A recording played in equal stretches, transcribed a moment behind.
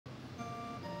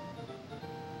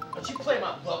But you play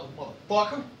my level,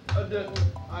 motherfucker. I didn't.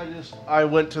 I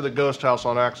went to the ghost house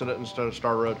on accident instead of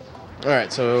Star Road. All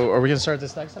right, so are we gonna start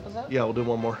this next episode? Yeah, we'll do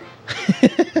one more.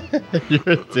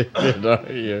 You're addicted,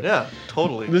 aren't you? Yeah,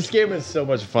 totally. This game is so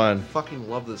much fun. I fucking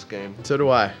love this game. So do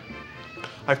I.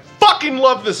 I fucking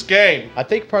love this game. I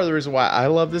think part of the reason why I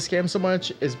love this game so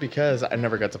much is because I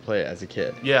never got to play it as a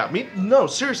kid. Yeah, no,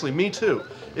 seriously, me too.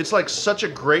 It's like such a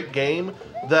great game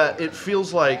that it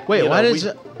feels like Wait, why we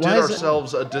did did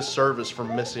ourselves a disservice for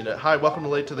missing it. Hi, welcome to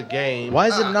Late to the Game. Why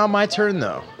is it not my turn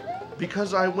though?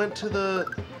 Because I went to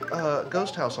the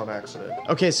ghost house on accident.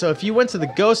 Okay, so if you went to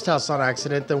the ghost house on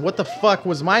accident, then what the fuck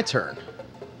was my turn?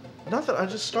 Nothing. I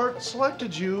just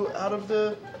selected you out of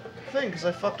the thing because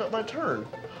I fucked up my turn.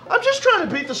 I'm just trying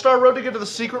to beat the Star Road to get to the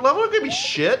secret level. Don't give me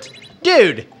shit.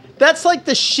 Dude, that's like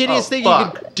the shittiest thing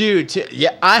fuck. you can do to...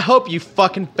 Yeah, I hope you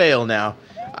fucking fail now.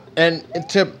 And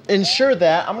to ensure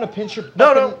that, I'm gonna pinch your...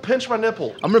 No, pinch my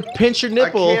nipple. I'm gonna pinch your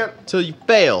nipple I can't. till you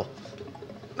fail.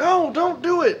 No, don't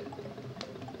do it.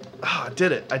 Oh, I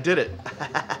did it.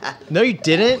 No, you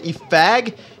didn't, you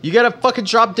fag. You gotta fucking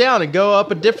drop down and go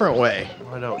up a different way.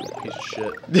 I know, you piece of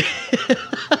shit.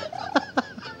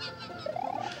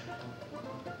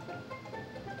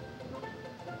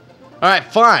 Alright,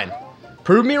 fine.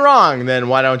 Prove me wrong, then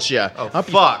why don't you? Oh, I'll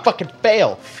be fuck. Fucking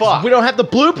fail. Fuck. We don't have the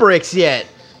blue bricks yet.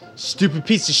 Stupid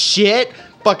piece of shit.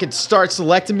 Fucking start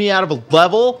selecting me out of a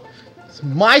level. It's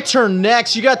my turn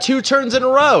next. You got 2 turns in a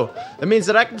row. That means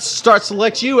that I can start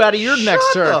select you out of your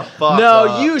next turn. Shut the fuck no,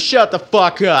 up. you shut the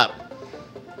fuck up.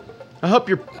 I hope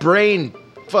your brain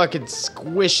fucking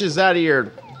squishes out of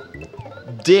your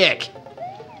dick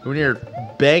when you're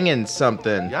banging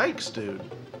something. Yikes, dude.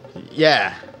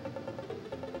 Yeah.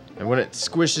 And when it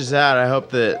squishes out, I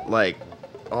hope that, like,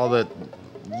 all the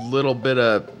little bit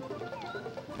of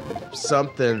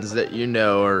somethings that you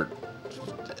know are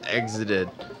exited.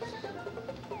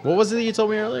 What was it that you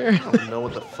told me earlier? I don't know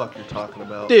what the fuck you're talking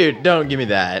about. Dude, don't give me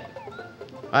that.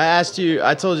 I told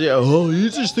you, oh,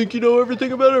 you just think you know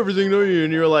everything about everything, don't you?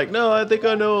 And you were like, no, I think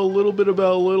I know a little bit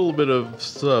about a little bit of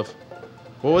stuff.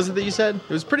 What was it that you said? It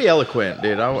was pretty eloquent,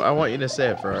 dude. I want you to say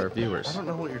it for our viewers. I don't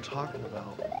know what you're talking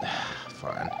about.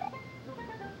 Fine.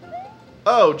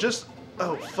 Oh,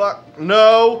 fuck.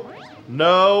 No.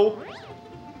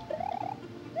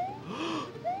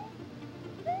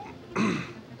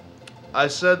 I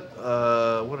said,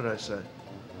 what did I say?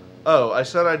 Oh, I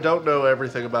said I don't know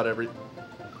everything about every...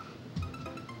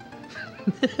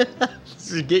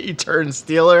 To get you turned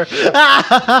stealer.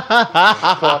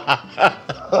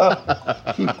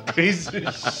 Piece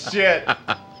of shit.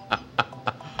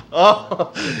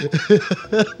 Oh.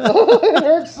 It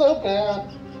hurts so bad.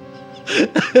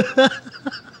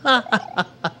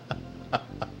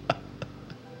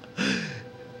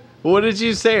 What did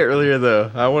you say earlier,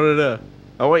 though? I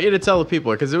want you to tell the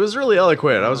people, because it was really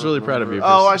eloquent. I was really proud of you.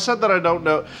 Oh, I said that I don't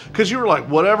know. Because you were like,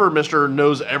 whatever, Mr.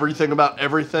 knows everything about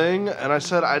everything. And I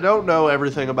said, I don't know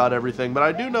everything about everything, but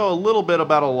I do know a little bit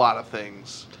about a lot of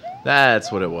things.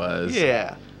 That's what it was.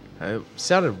 Yeah. It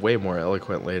sounded way more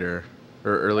eloquent later,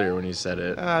 or earlier when you said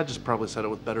it. I just probably said it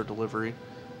with better delivery.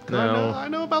 No. I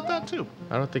know about that, too.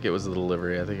 I don't think it was the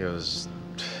delivery. I think it was...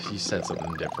 You said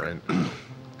something different.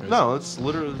 No, it's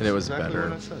literally And it was exactly better.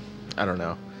 what I said. I don't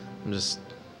know. I'm just...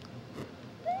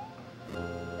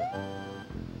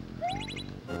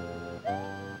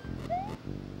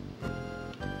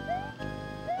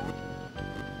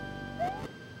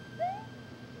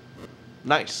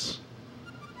 Nice.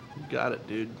 You got it,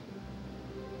 dude.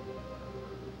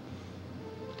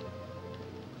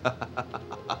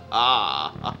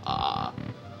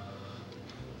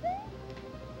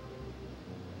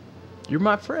 You're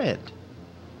my friend.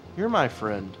 You're my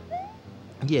friend.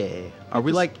 Yeah. Are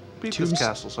we like... Beat this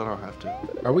castle so I don't have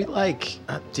to. Are we like...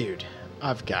 dude,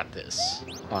 I've got this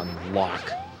on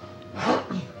lock.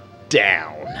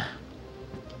 Down.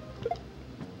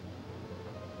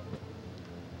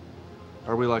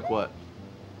 Are we like what?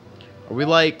 Are we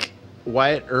like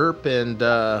Wyatt Earp and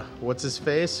what's his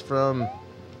face from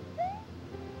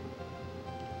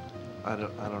I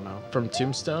don't know. from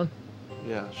Tombstone?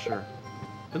 Yeah, sure.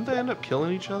 Didn't they end up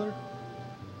killing each other?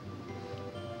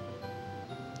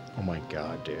 Oh my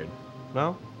god, dude.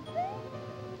 No?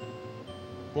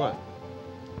 What?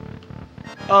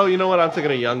 Oh, you know what? I'm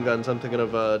thinking of Young Guns. I'm thinking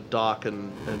of Doc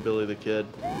and Billy the Kid.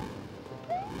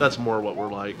 That's more what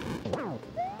we're like.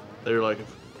 They're like,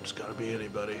 if it's gotta be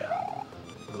anybody, I'm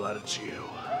glad it's you.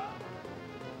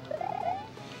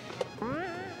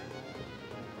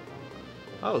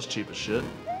 That was cheap as shit.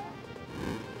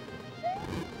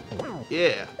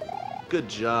 Yeah. Good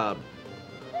job.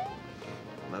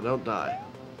 Now don't die.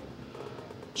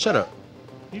 Shut up.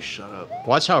 You shut up.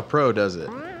 Watch how a pro does it.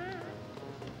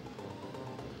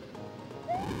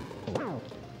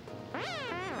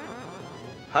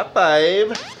 High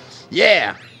five.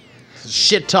 Yeah.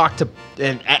 Shit talk to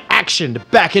and action to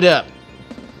back it up.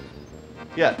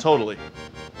 Yeah, totally.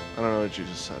 I don't know what you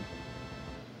just said.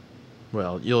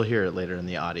 Well, you'll hear it later in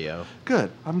the audio.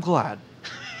 Good. I'm glad.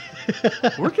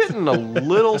 We're getting a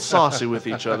little saucy with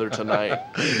each other tonight.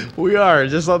 We are,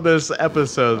 just on this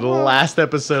episode, the last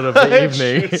episode of the It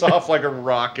evening. shoots off like a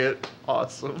rocket.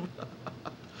 Awesome.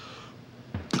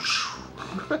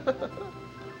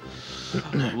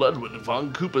 Ludwig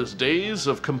von Koopa's days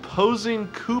of composing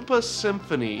Koopa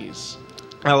symphonies.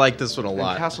 I like this one a And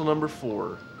lot. Castle number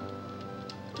 4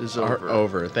 is over.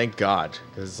 Over. Thank God.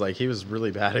 Because, like, he was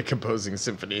really bad at composing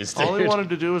symphonies, dude. All he wanted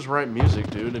to do was write music,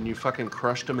 dude, and you fucking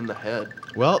crushed him in the head.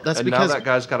 Well, that's And because... now that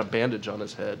guy's got a bandage on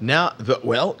his head.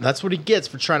 Well, that's what he gets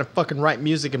for trying to fucking write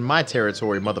music in my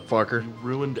territory, motherfucker. You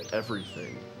ruined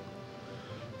everything.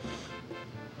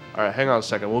 Alright, hang on a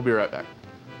second. We'll be right back.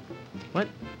 What?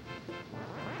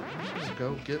 Just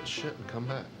go get shit and come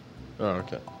back. Oh,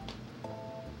 okay.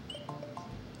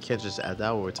 Can't just add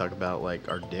that when we talk about, like,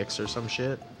 our dicks or some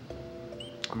shit.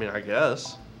 I mean, I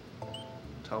guess.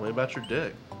 Tell me about your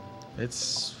dick.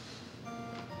 It's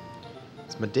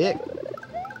my dick.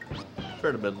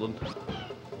 Fair to Midland.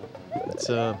 It's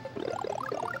not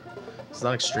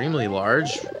extremely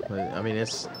large, but I mean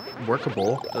it's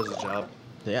workable. Does the job.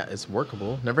 Yeah, it's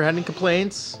workable. Never had any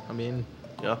complaints. I mean,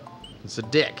 Yeah. it's a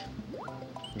dick.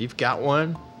 You've got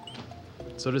one.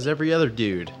 So does every other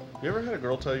dude. You ever had a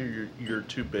girl tell you you're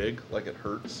too big, like it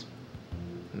hurts?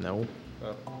 No.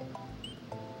 Oh.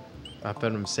 I've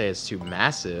had them say it's too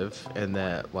massive and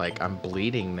that like I'm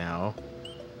bleeding now.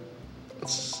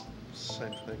 It's the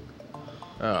same thing.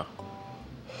 Oh.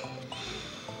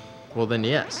 Well then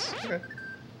yes. Okay.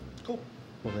 Cool.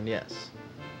 Well then yes.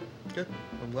 Good.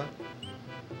 I'm glad.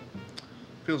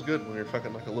 Feels good when you're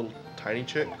fucking like a little tiny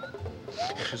chick.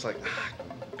 And she's like,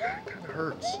 God, it kind of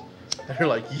hurts. And you're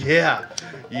like, yeah,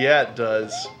 it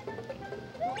does.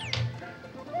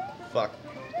 Fuck.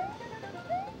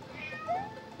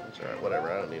 That's alright,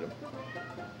 whatever, I don't need them.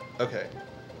 Okay.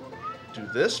 Do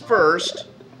this first.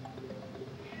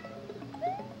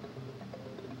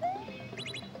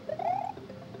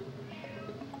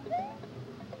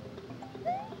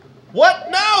 What?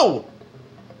 No!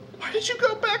 Why did you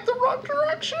go back the wrong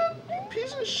direction? You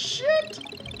piece of shit!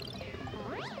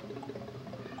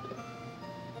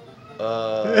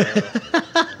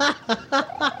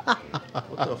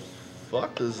 What the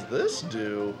fuck does this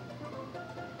do?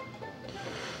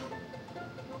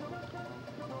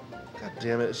 God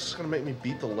damn it, it's just gonna make me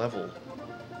beat the level.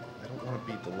 I don't want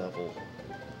to beat the level.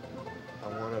 I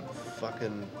want to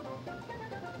fucking...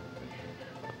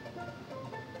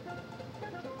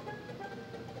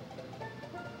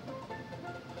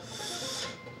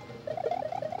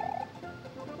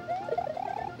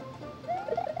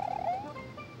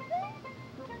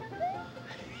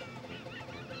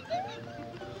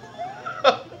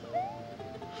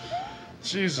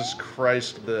 Jesus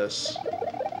Christ, this.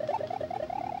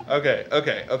 Okay,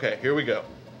 here we go.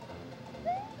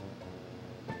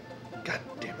 God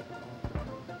damn it.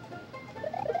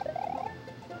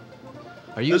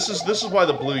 Are you This is why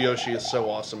the blue Yoshi is so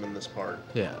awesome in this part.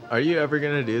 Yeah. Are you ever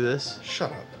gonna do this?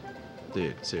 Shut up.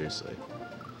 Dude, seriously.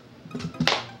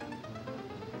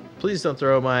 Please don't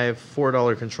throw my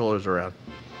 $4 controllers around.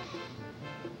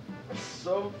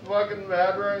 So fucking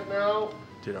mad right now.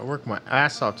 Dude, I work my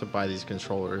ass off to buy these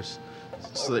controllers.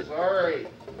 So that, Sorry.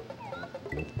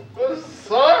 I'm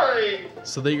sorry.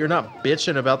 so that you're not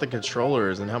bitching about the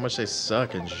controllers and how much they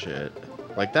suck and shit.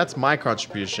 Like, that's my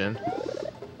contribution.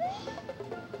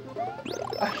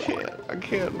 I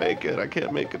can't make it. I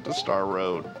can't make it to Star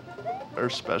Road. Or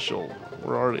Special.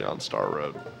 We're already on Star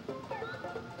Road.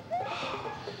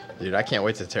 Dude, I can't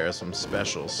wait to tear some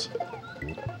specials.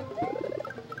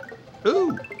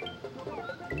 Ooh.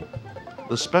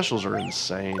 The specials are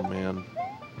insane, man.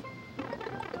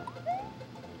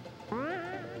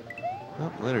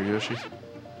 Oh, later, Yoshi.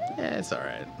 Yeah, it's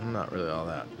alright. I'm not really all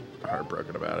that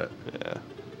heartbroken about it. Yeah.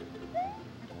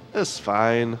 It's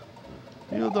fine.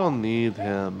 You don't need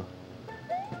him.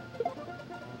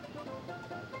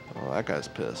 Oh, that guy's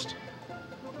pissed.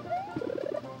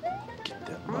 Get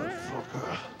that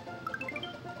motherfucker.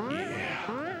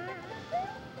 Yeah.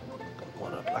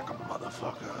 One up like a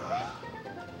motherfucker.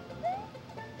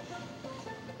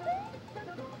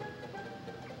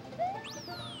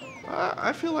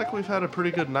 I feel like we've had a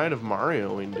pretty good night of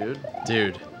Marioing, dude.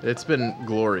 Dude, it's been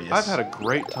glorious. I've had a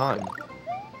great time.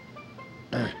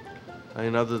 I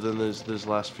mean, other than these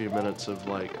last few minutes of,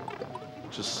 like,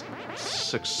 just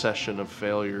succession of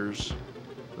failures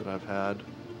that I've had.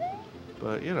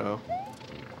 But, you know,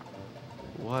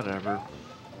 whatever.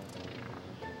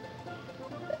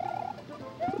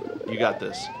 You got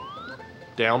this.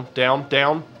 Down, down,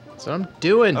 down. That's what I'm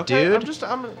doing, Okay, dude.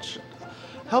 I'm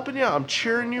helping you out. I'm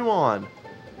cheering you on.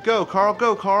 Go, Carl.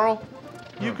 Go, Carl.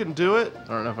 You can do it. I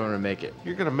don't know if I'm gonna make it.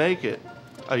 You're gonna make it.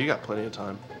 Oh, you got plenty of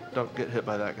time. Don't get hit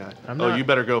by that guy. I'm Oh, not. you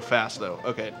better go fast though.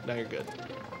 Okay, now you're good.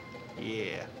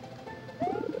 Yeah.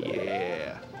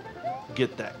 Yeah.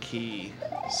 Get that key.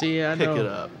 See, I Pick know. it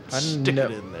up. I Stick know,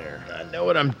 it in there. I know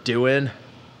what I'm doing.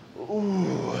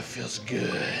 Ooh, it feels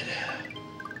good.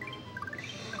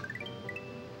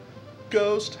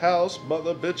 Ghost house,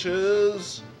 mother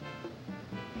bitches.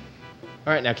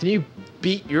 All right, now can you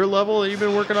beat your level that you've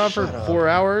been working on for Shut up. 4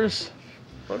 hours?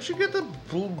 Why don't you get the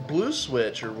blue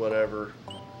switch or whatever?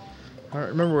 I don't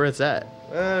remember where it's at.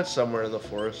 It's somewhere in the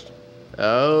forest.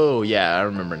 Oh, yeah, I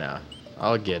remember now.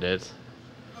 I'll get it.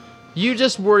 You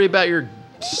just worry about your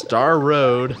Star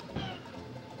Road.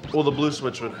 Well, the blue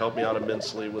switch would help me out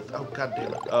immensely with... Oh, god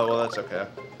damn it. Oh, well, that's okay.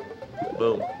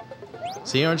 Boom.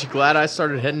 See, aren't you glad I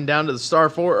started heading down to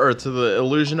the or to the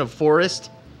Illusion of Forest?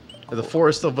 Or the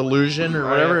Forest of Illusion, or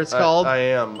whatever it's called? I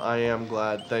am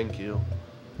glad. Thank you.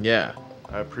 Yeah.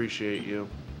 I appreciate you.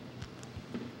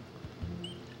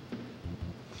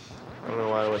 I don't know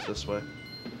why I went this way.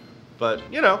 But,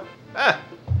 you know, I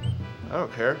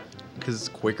don't care. Because it's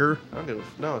quicker? I don't give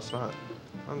a... No, it's not.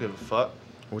 I don't give a fuck.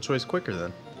 Which way's quicker,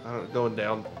 then? I don't... Going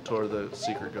down toward the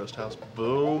secret ghost house.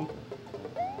 Boom.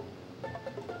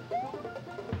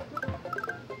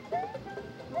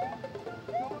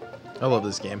 I love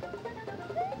this game.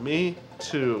 Me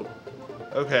too.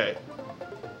 Okay.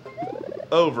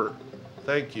 Over.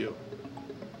 Thank you.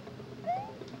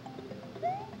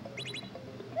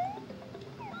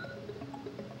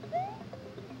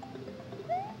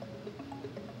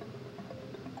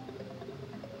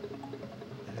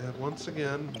 And once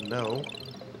again, no.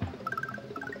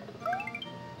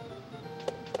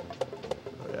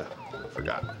 Oh yeah,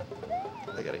 forgot.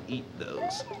 I gotta eat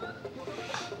those.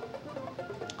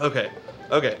 Okay.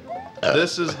 Okay.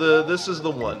 This is the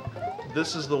one.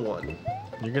 This is the one.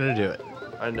 You're gonna do it.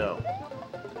 I know.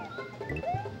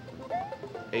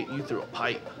 Ate you through a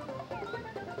pipe.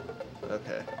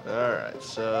 Okay. Alright,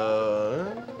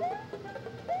 so...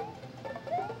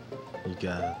 You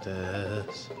got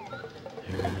this.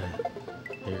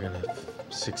 You're gonna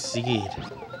succeed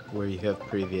where you have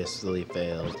previously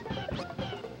failed.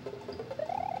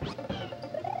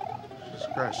 Jesus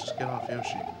Christ, just get off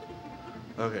Yoshi.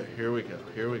 Okay, here we go.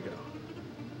 Here we go.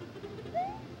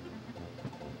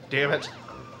 Damn it.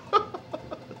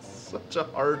 It's such a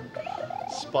hard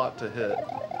spot to hit.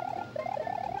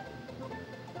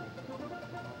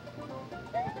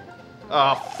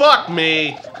 Oh, fuck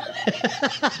me!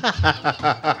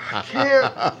 I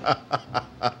can't.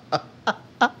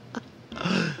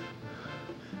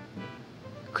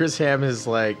 Chris Ham is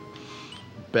like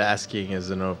basking as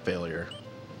a known failure.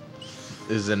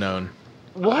 Is a known.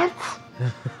 What?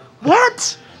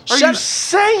 What? Are Shut you up.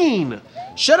 saying?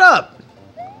 Shut up,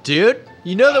 dude.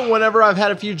 You know that whenever I've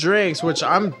had a few drinks, which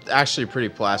I'm actually pretty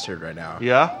plastered right now,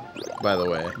 Yeah? by the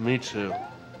way, Me too.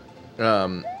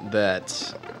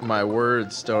 that my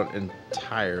words don't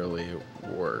entirely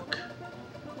work.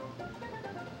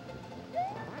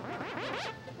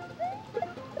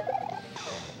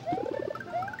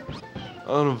 I'm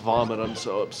gonna vomit. I'm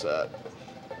so upset.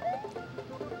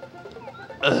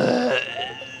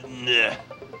 Nah.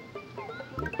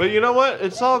 But you know what?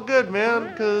 It's all good, man,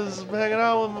 because I'm hanging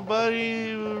out with my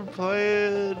buddy. We're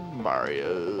playing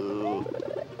Mario.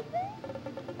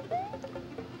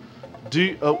 Do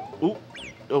you,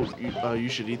 you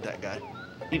should eat that guy.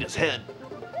 Eat his head.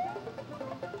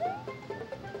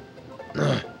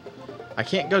 I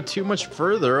can't go too much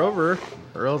further over,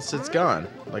 or else it's gone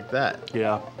like that.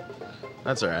 Yeah.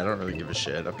 That's alright. I don't really give a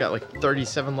shit. I've got like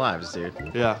 37 lives, dude.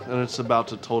 Yeah, and it's about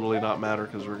to totally not matter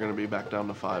because we're going to be back down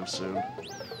to 5 soon.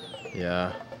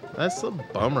 Yeah. That's the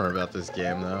bummer about this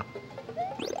game, though.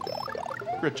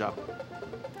 Great job.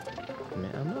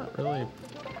 Man, I'm not really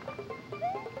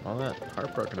all that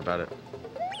heartbroken about it.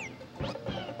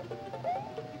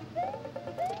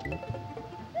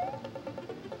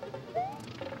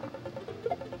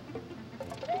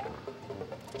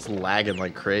 It's lagging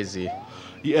like crazy.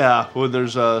 Yeah, when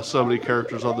there's so many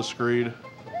characters on the screen.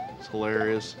 It's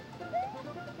hilarious.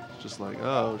 It's just like,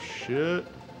 oh shit.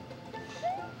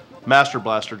 Master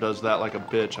Blaster does that like a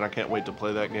bitch, and I can't wait to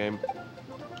play that game.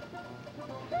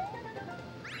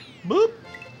 Boop.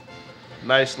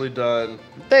 Nicely done.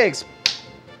 Thanks.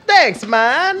 Thanks,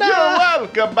 man. You're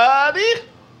welcome, buddy.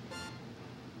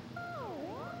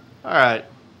 All right.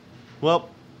 Well,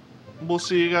 we'll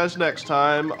see you guys next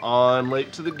time on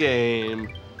Late to the Game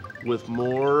with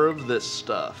more of this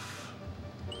stuff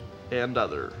and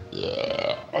other.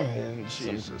 Yeah.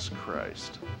 Jesus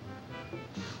Christ.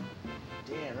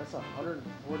 Damn, that's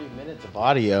 140 minutes of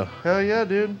audio. Hell yeah,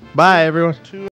 dude. Bye, everyone.